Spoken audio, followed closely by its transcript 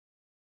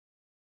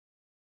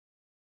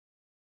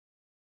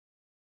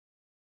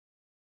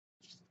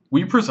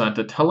We present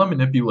a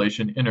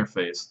telemanipulation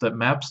interface that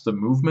maps the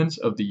movements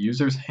of the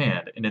user's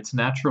hand in its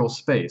natural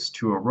space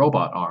to a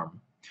robot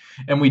arm,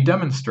 and we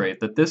demonstrate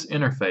that this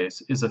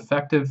interface is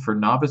effective for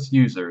novice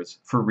users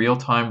for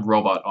real-time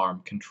robot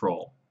arm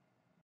control.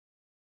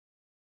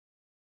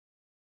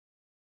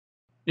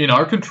 In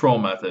our control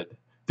method,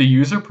 the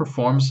user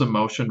performs the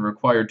motion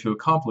required to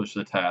accomplish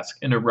the task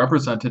in a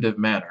representative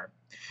manner,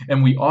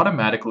 and we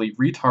automatically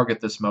retarget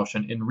this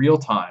motion in real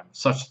time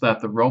such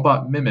that the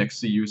robot mimics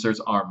the user's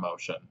arm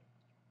motion.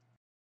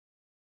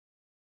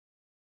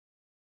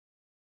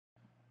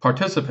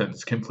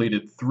 Participants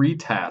completed 3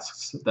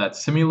 tasks that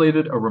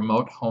simulated a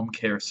remote home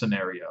care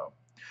scenario.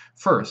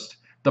 First,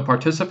 the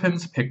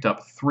participants picked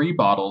up 3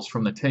 bottles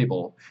from the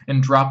table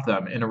and dropped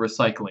them in a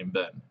recycling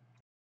bin.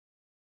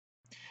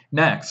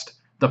 Next,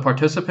 the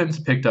participants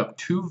picked up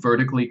 2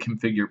 vertically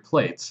configured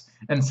plates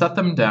and set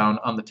them down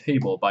on the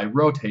table by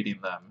rotating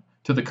them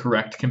to the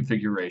correct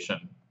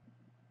configuration.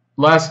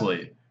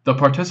 Lastly, the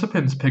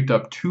participants picked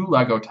up 2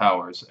 Lego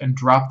towers and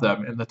dropped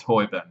them in the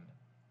toy bin.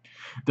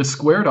 The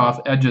squared-off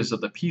edges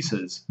of the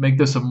pieces make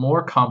this a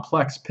more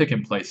complex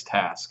pick-and-place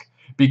task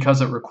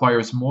because it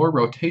requires more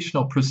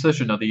rotational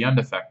precision of the end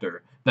effector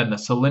than the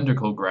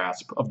cylindrical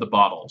grasp of the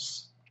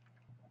bottles.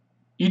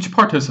 Each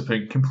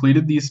participant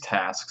completed these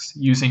tasks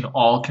using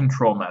all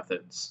control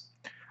methods: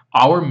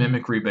 our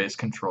mimicry-based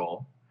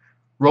control,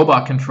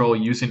 robot control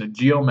using a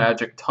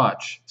Geomagic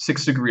Touch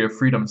 6 degree of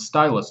freedom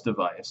stylus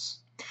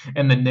device,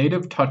 and the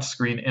native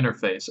touchscreen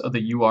interface of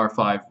the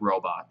UR5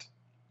 robot.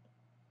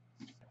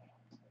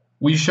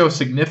 We show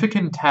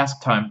significant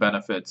task time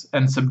benefits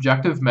and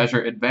subjective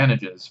measure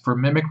advantages for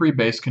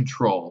mimicry-based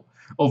control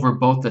over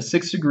both the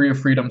 6 degree of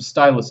freedom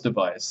stylus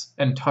device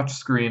and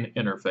touchscreen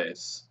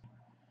interface.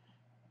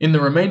 In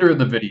the remainder of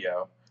the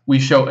video, we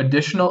show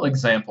additional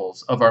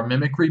examples of our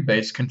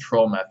mimicry-based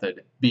control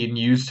method being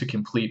used to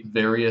complete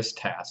various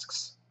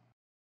tasks.